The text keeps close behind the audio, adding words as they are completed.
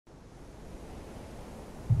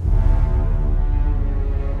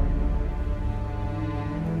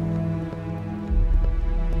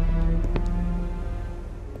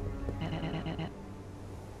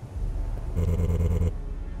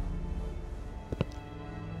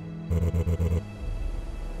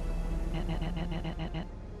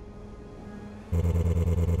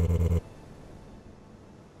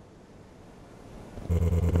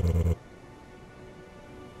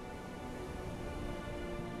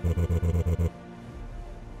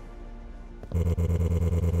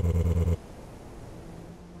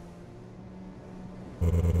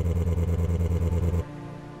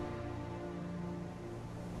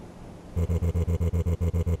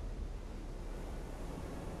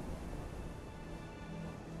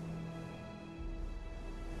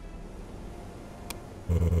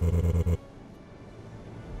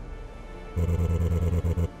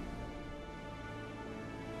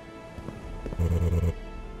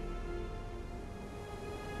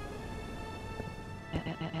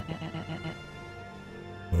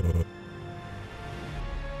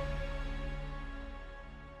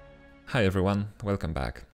Hi everyone, welcome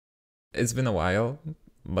back. It's been a while,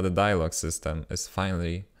 but the dialogue system is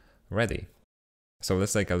finally ready. So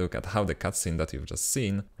let's take a look at how the cutscene that you've just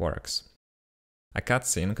seen works. A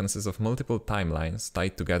cutscene consists of multiple timelines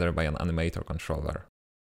tied together by an animator controller.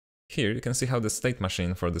 Here you can see how the state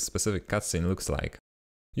machine for this specific cutscene looks like.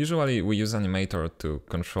 Usually we use animator to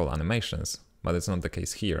control animations, but it's not the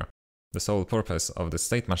case here. The sole purpose of the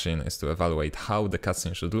state machine is to evaluate how the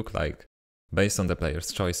cutscene should look like based on the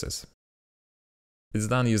player's choices. It's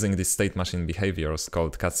done using these state machine behaviors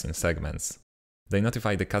called cutscene segments. They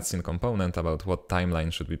notify the cutscene component about what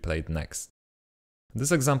timeline should be played next.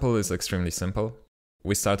 This example is extremely simple.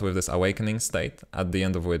 We start with this awakening state, at the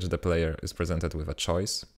end of which the player is presented with a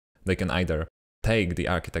choice. They can either take the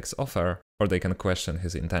architect's offer, or they can question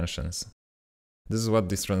his intentions. This is what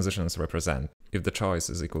these transitions represent. If the choice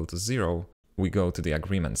is equal to 0, we go to the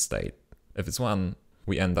agreement state. If it's 1,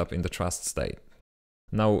 we end up in the trust state.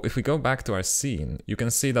 Now, if we go back to our scene, you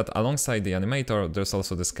can see that alongside the animator, there's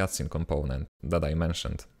also this cutscene component that I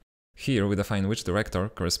mentioned. Here we define which director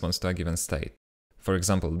corresponds to a given state. For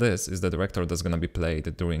example, this is the director that's gonna be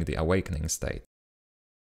played during the awakening state.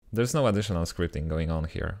 There's no additional scripting going on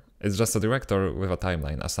here. It's just a director with a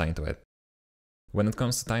timeline assigned to it. When it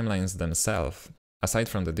comes to timelines themselves, aside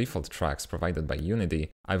from the default tracks provided by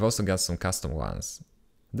Unity, I've also got some custom ones.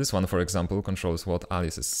 This one, for example, controls what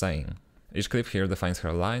Alice is saying. Each clip here defines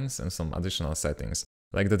her lines and some additional settings,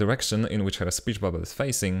 like the direction in which her speech bubble is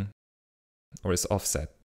facing or is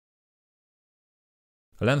offset.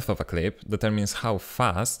 Length of a clip determines how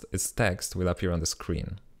fast its text will appear on the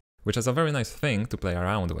screen, which is a very nice thing to play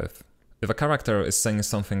around with. If a character is saying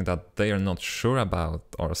something that they are not sure about,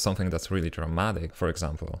 or something that's really dramatic, for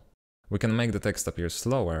example, we can make the text appear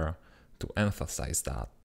slower to emphasize that.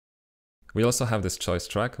 We also have this choice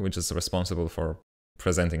track, which is responsible for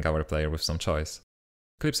presenting our player with some choice.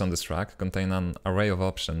 Clips on this track contain an array of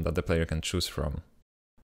options that the player can choose from.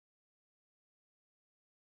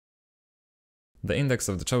 The index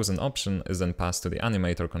of the chosen option is then passed to the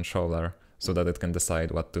animator controller so that it can decide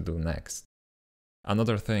what to do next.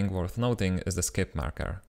 Another thing worth noting is the skip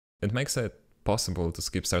marker. It makes it possible to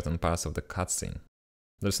skip certain parts of the cutscene.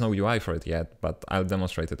 There's no UI for it yet, but I'll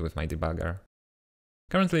demonstrate it with my debugger.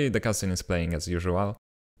 Currently the cutscene is playing as usual,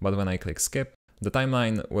 but when I click skip, the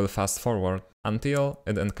timeline will fast forward until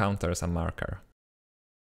it encounters a marker.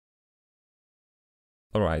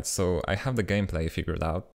 Alright, so I have the gameplay figured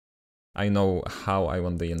out. I know how I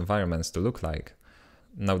want the environments to look like.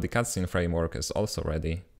 Now the cutscene framework is also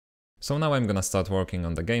ready. So now I'm gonna start working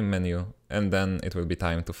on the game menu, and then it will be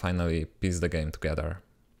time to finally piece the game together.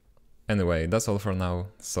 Anyway, that's all for now,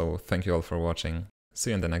 so thank you all for watching. See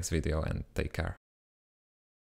you in the next video and take care.